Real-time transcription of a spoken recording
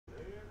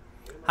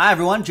Hi,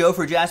 everyone. Joe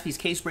for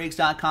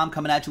JaspysCaseBreaks.com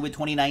coming at you with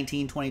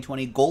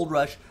 2019-2020 Gold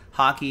Rush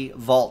Hockey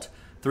Vault.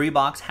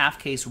 3-box half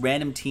case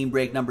random team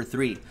break number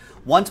 3.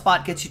 One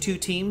spot gets you 2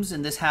 teams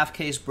in this half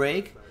case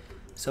break.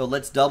 So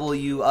let's double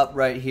you up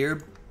right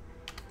here.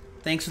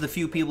 Thanks to the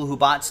few people who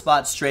bought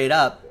spots straight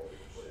up.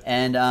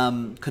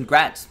 And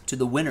congrats to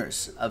the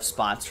winners of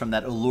spots from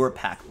that Allure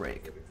Pack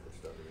break.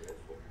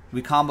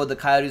 We comboed the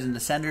Coyotes and the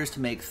Senders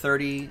to make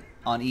 30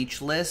 on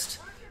each list.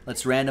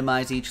 Let's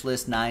randomize each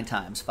list 9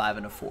 times, 5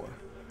 and a 4.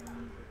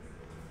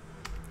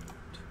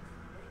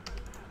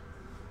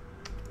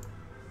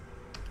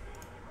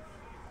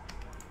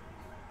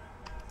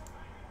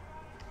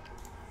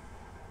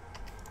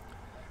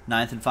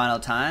 Ninth and final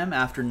time.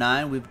 After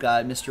 9, we've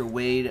got Mr.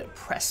 Wade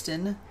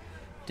Preston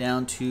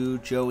down to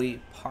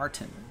Joey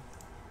Parton.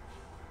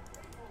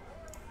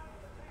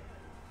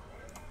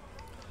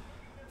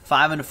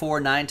 5 and a 4,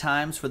 9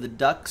 times for the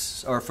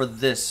Ducks, or for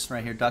this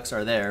right here. Ducks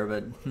are there,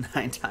 but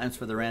 9 times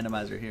for the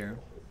randomizer here.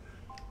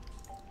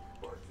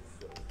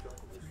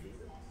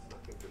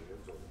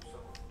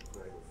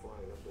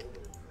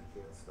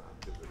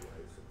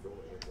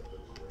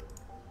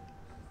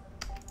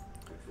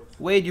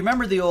 Wade, you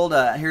remember the old,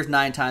 here's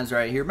 9 times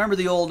right here. Remember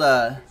the old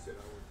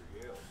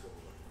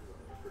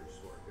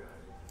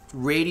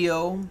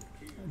radio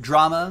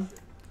drama,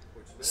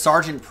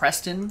 Sergeant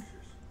Preston?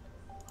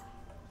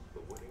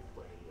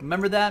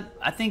 Remember that?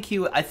 I think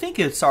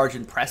it's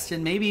Sergeant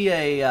Preston, maybe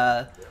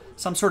a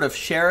some sort of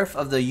sheriff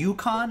of the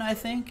Yukon, I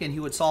think, and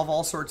he would solve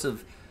all sorts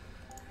of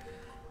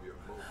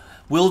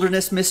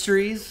wilderness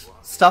mysteries,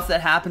 stuff that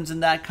happens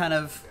in that kind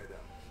of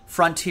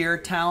frontier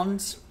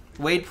towns.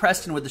 Wade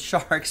Preston with the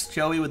Sharks,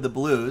 Joey with the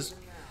Blues,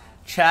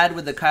 Chad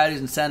with the Coyotes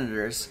and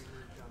Senators.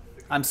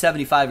 I'm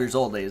 75 years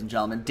old, ladies and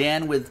gentlemen.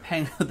 Dan with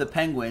the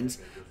Penguins,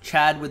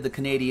 Chad with the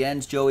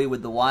Canadiens, Joey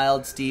with the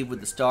Wild, Steve with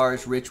the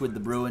Stars, Rich with the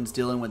Bruins,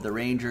 Dylan with the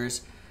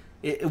Rangers.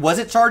 Was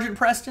it Sergeant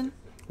Preston?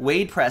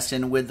 Wade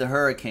Preston with the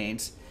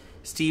Hurricanes,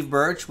 Steve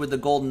Birch with the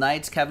Golden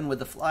Knights, Kevin with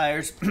the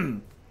Flyers,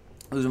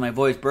 losing my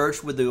voice,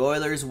 Birch with the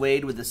Oilers,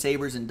 Wade with the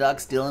Sabres and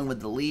Ducks, Dylan with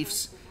the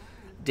Leafs,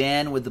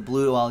 Dan with the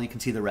Blue, well, you can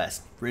see the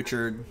rest.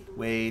 Richard,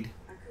 Wade,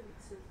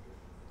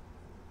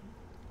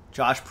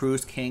 Josh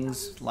Proust,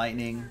 Kings,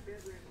 Lightning,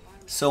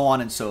 so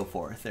on and so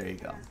forth. There you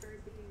go.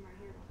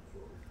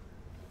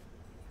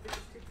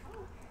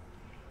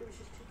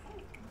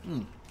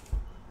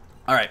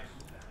 All right.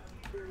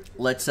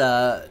 Let's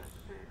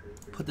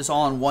put this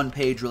all on one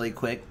page really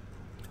quick.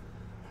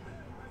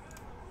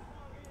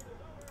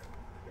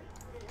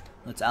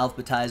 Let's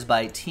alphabetize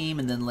by team,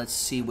 and then let's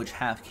see which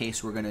half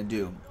case we're going to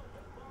do.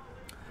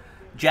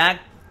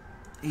 Jack,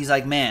 he's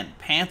like, man,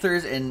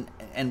 Panthers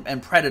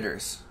and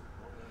Predators.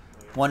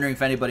 Wondering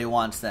if anybody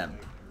wants them.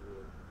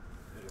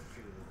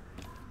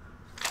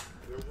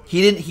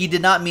 He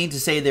did not mean to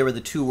say they were the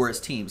 2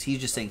 worst teams. He's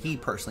just saying he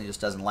personally just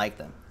doesn't like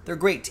them. They're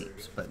great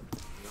teams, but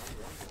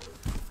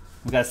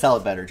we got to sell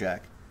it better,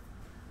 Jack.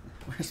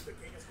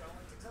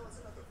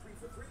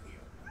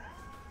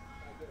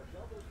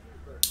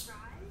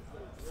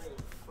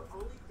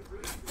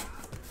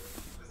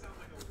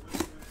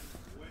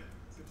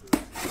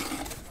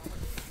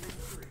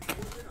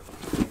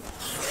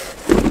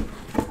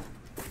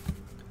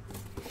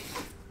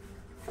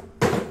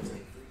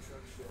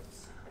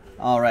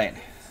 All right.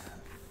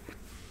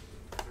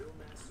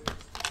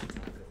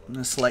 I'm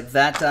going to select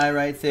that die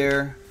right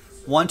there.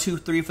 1, 2,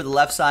 3 for the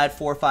left side,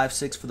 4, 5,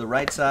 6 for the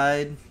right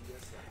side.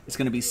 It's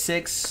going to be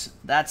 6.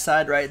 That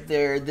side right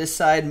there. This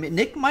side.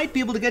 Nick might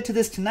be able to get to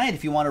this tonight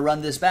if you want to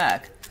run this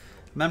back.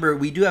 Remember,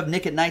 we do have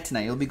Nick at night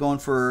tonight. He'll be going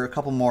for a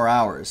couple more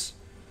hours.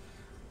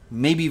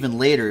 Maybe even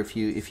later if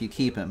you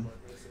keep him.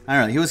 I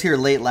don't know. He was here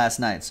late last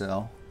night,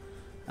 so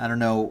I don't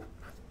know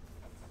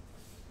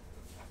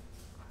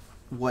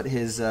what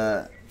his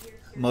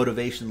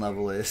motivation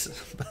level is.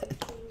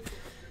 But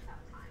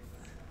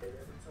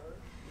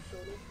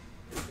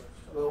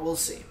we'll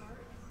see.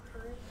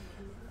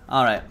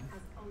 All right.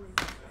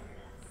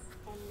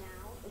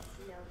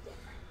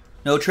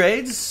 No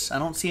trades? I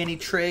don't see any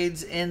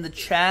trades in the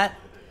chat.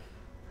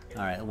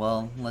 All right,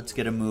 well, let's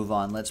get a move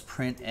on. Let's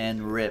print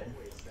and rip.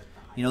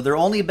 You know, they're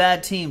only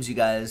bad teams, you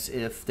guys,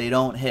 if they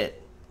don't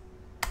hit.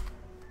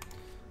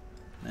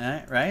 All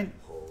right, right?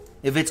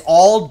 If it's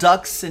all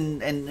Ducks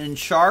and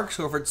Sharks,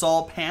 or if it's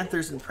all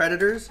Panthers and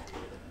Predators,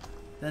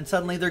 then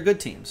suddenly they're good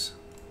teams.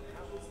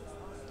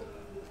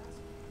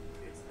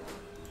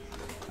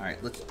 All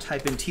right, let's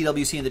type in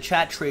TWC in the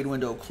chat. Trade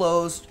window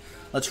closed.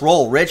 Let's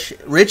roll. Rich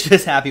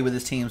is happy with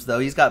his teams, though.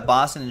 He's got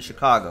Boston and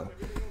Chicago.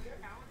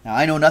 Now,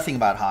 I know nothing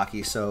about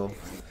hockey, so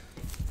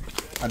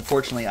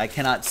unfortunately, I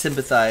cannot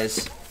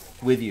sympathize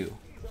with you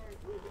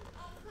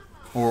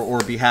or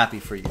be happy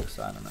for you,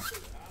 so I don't know.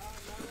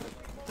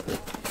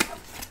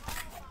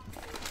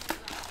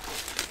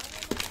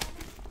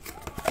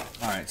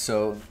 All right,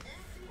 so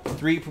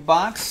 3 per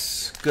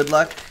box. Good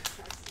luck.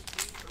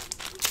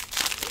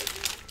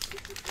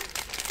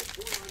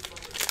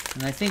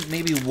 And I think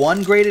maybe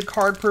 1 graded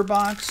card per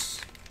box,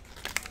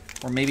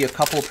 or maybe a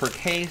couple per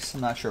case.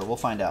 I'm not sure. We'll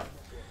find out.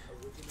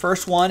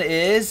 First one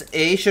is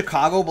a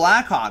Chicago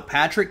Blackhawk,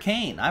 Patrick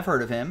Kane. I've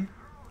heard of him.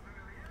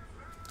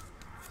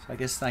 So I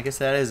guess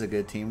that is a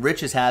good team.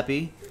 Rich is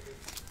happy.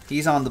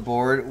 He's on the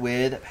board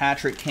with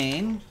Patrick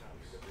Kane.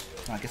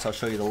 I guess I'll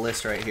show you the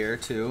list right here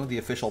too, the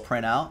official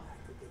printout.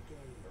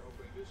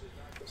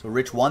 So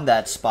Rich won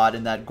that spot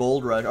in that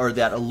Gold Rush, or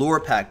that Allure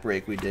Pack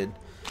break we did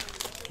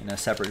in a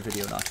separate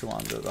video not too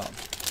long ago.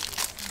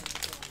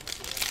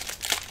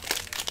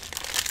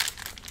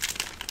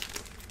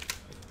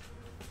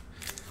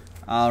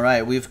 All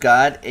right, we've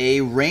got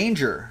a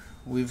Ranger.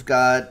 We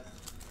got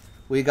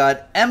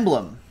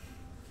Emblem.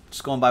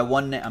 Just going by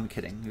one name. I'm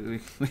kidding.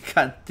 We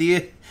got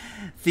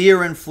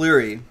Theoren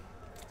Fleury.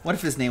 What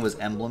if his name was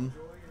Emblem?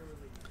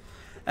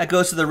 That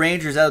goes to the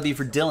Rangers. That would be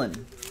for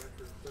Dylan.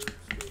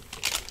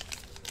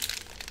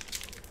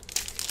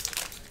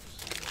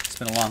 It's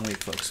been a long week,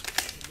 folks.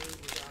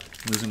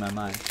 I'm losing my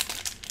mind.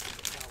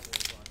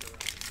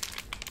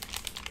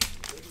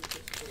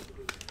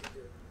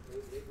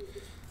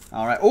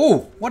 All right.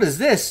 Oh, what is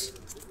this?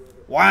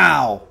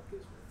 Wow.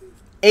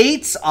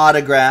 8's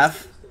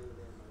autograph.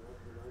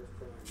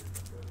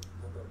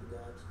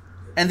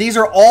 And these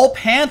are all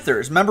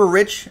Panthers. Remember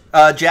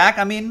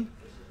Jack,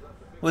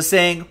 was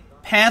saying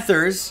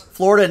Panthers,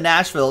 Florida and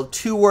Nashville,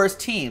 2 worst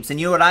teams. And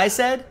you know what I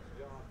said?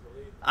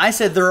 I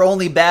said they're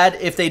only bad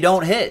if they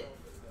don't hit.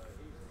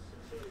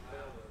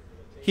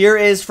 Here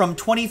is from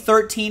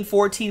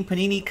 2013-14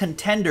 Panini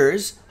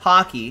Contenders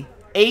Hockey.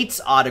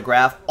 8's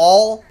autograph,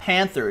 all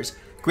Panthers.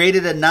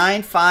 Graded a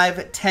 9,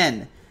 5,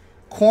 10.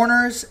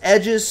 Corners,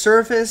 edges,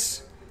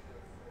 surface,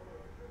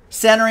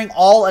 centering,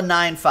 all a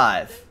 9,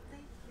 5.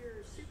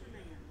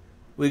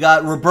 We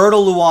got Roberto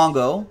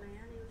Luongo.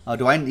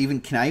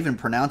 Can I even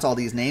pronounce all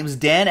these names?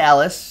 Dan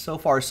Ellis, so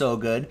far so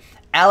good.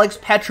 Alex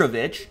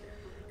Petrovich,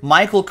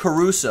 Michael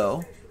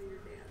Caruso.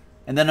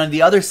 And then on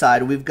the other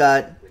side, we've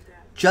got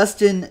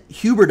Justin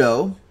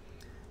Huberdeau,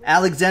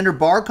 Alexander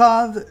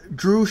Barkov,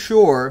 Drew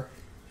Shore,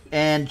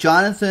 and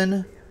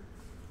Jonathan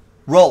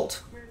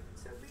Rolt.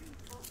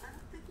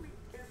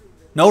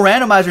 No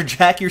randomizer,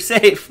 Jack. You're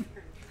safe.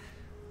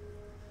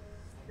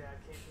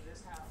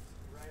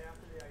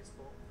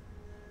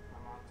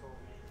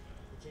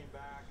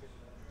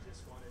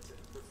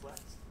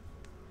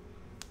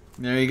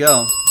 There you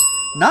go.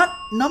 Not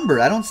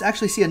numbered. I don't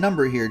actually see a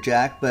number here,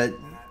 Jack, but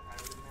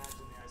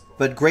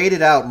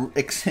graded out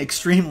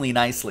extremely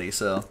nicely.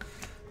 So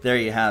there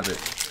you have it.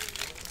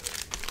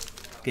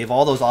 Gave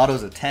all those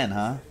autos a 10,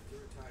 huh?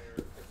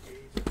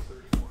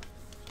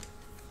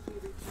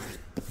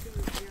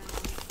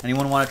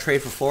 Anyone want to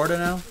trade for Florida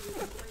now?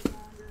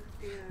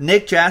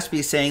 Nick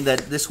Jaspy saying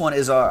that this one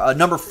is our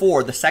number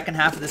 4. The second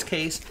half of this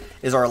case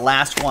is our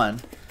last one.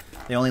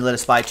 They only let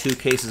us buy 2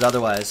 cases.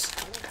 Otherwise,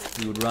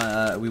 we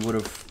would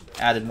have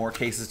added more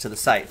cases to the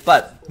site.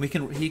 But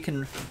he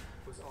can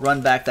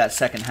run back that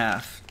second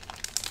half.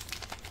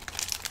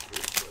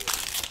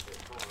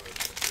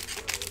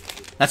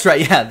 That's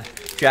right. Yeah,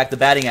 Jack. The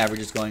batting average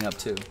is going up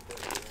too.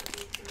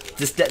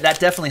 That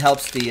definitely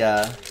helps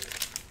the.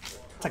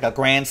 It's like a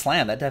grand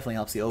slam. That definitely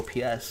helps the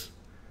OPS.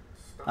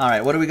 All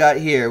right, what do we got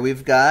here?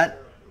 We've got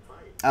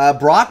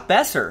Brock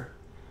Besser.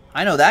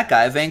 I know that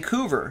guy.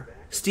 Vancouver.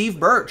 Steve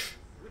Birch.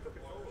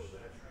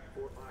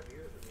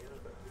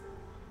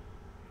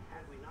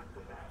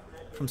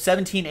 From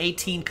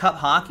 17-18 Cup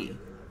Hockey.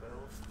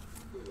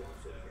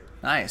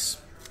 Nice.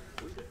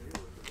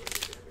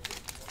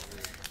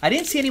 I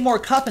didn't see any more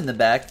Cup in the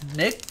back.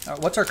 Nick,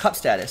 what's our Cup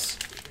status?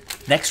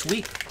 Next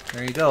week.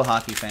 There you go,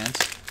 hockey fans.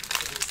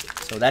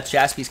 So that's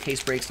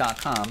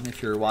jaspyscasebreaks.com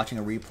if you're watching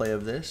a replay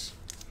of this.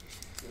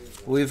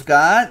 We've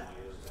got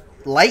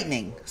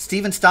Lightning,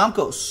 Steven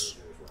Stamkos.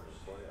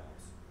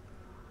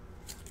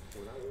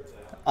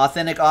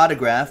 Authentic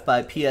autograph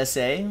by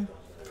PSA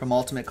from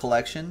Ultimate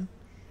Collection.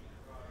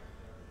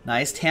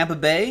 Nice. Tampa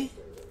Bay,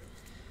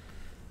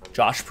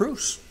 Josh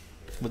Pruce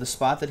with a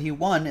spot that he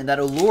won in that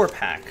Allure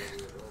pack.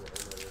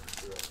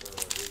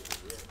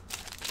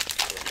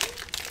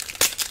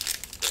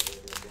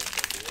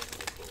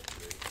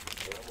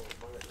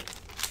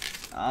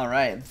 All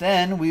right,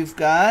 then we've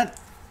got,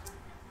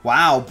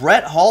 wow,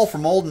 Brett Hull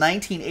from old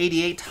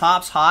 1988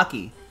 Topps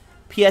Hockey,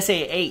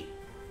 PSA 8.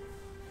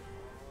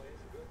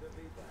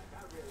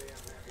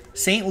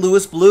 St.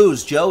 Louis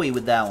Blues, Joey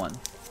with that one.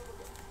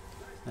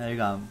 There you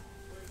go.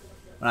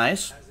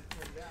 Nice.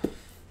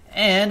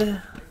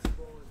 And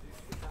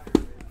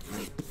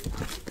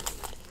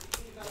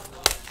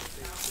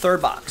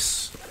third box.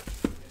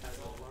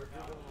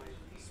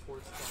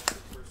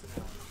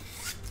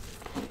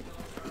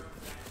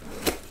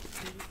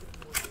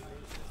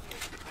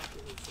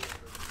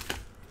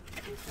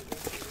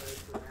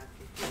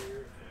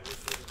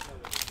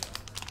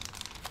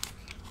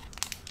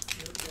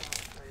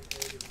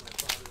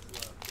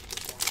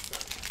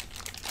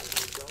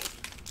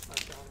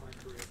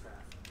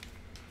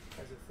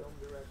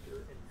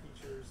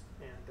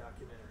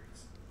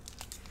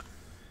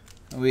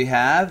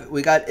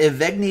 We got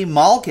Evgeny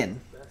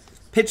Malkin,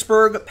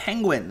 Pittsburgh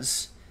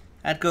Penguins.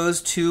 That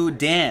goes to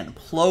Dan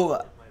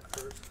Plovnik.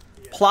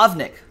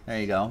 There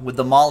you go, with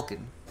the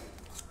Malkin.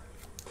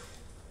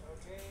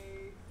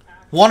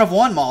 1 of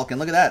 1, Malkin.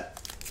 Look at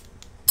that.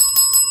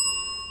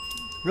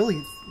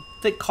 Really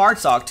thick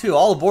cardstock, too.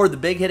 All aboard the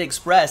Big Hit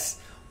Express.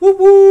 Whoop,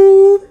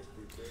 whoop.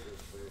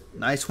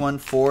 Nice one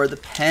for the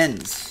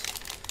Pens.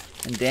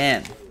 And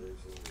Dan.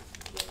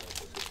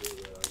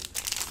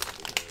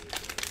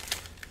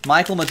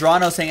 Michael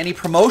Madrano saying, any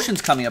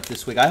promotions coming up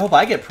this week? I hope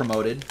I get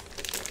promoted.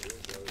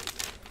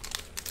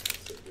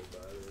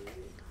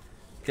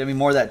 Get me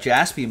more of that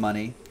Jaspy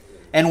money.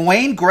 And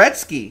Wayne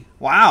Gretzky.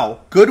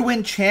 Wow.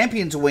 Goodwin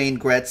Champions Wayne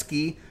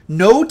Gretzky.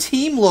 No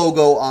team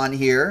logo on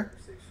here.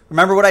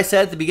 Remember what I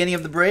said at the beginning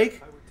of the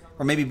break?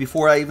 Or maybe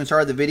before I even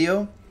started the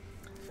video?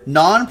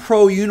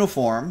 Non-pro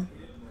uniform.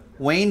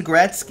 Wayne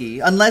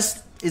Gretzky.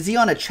 Unless, is he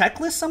on a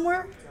checklist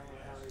somewhere?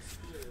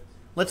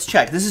 Let's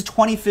check. This is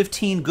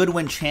 2015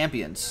 Goodwin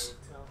Champions.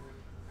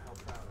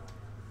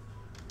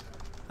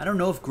 I don't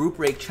know if Group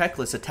Break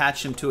Checklist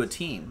attached him to a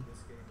team.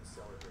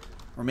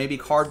 Or maybe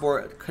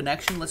Cardboard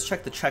Connection. Let's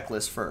check the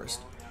checklist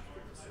first.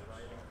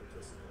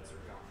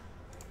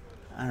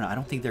 I don't know. I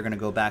don't think they're going to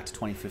go back to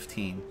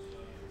 2015.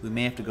 We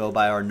may have to go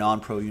by our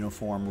non-pro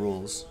uniform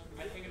rules.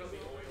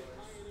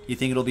 You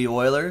think it'll be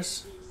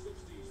Oilers?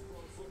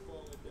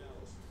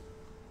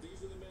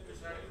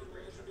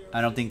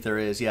 I don't think there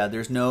is. Yeah,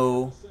 there's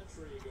no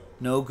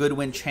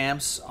Goodwin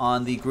Champs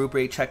on the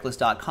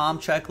GroupRateChecklist.com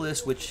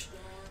checklist, which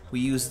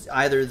we use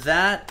either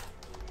that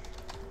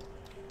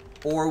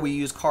or we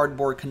use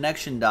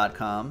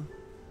CardboardConnection.com.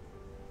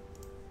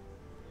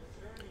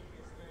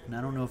 And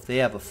I don't know if they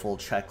have a full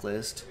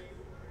checklist.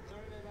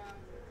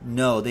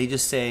 No, they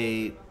just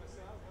say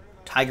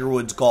Tiger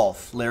Woods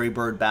Golf, Larry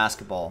Bird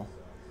Basketball.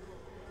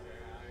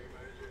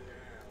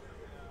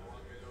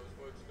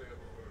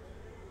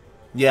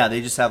 Yeah,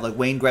 they just have like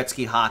Wayne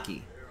Gretzky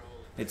Hockey,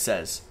 it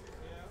says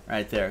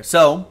right there.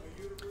 So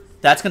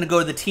that's going to go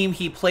to the team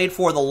he played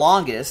for the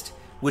longest,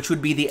 which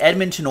would be the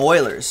Edmonton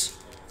Oilers.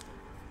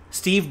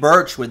 Steve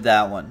Birch with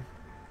that one.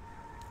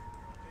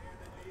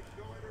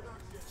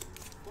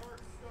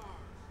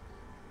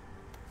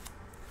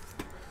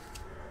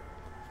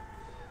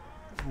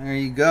 There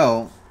you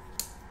go.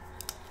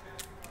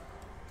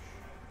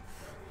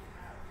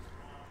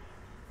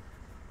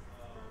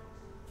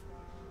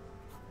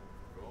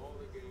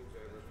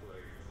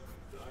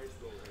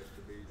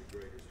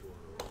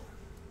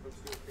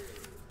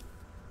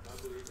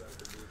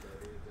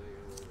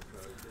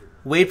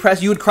 Wade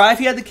Press, you would cry if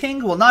you had the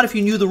king? Well, not if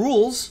you knew the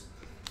rules.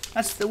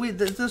 That's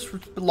this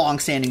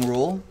long-standing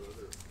rule.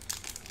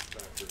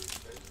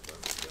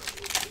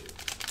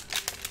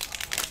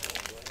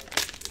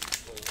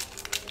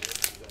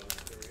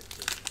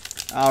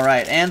 All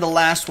right, and the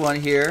last one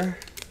here.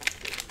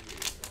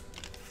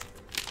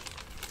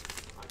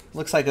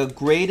 Looks like a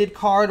graded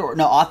card, or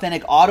no,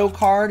 authentic auto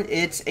card.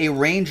 It's a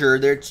Ranger.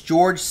 It's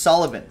George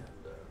Sullivan.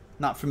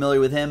 Not familiar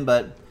with him,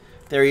 but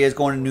there he is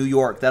going to New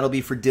York. That'll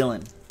be for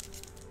Dylan.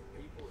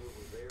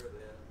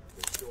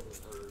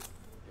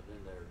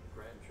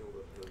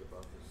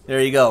 There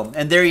you go.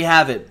 And there you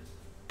have it.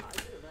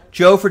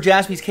 Joe for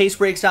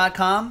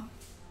JaspysCaseBreaks.com.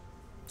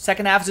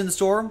 Second half is in the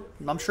store.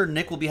 I'm sure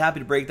Nick will be happy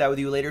to break that with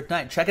you later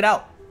tonight. Check it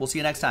out. We'll see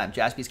you next time.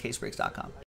 JaspysCaseBreaks.com.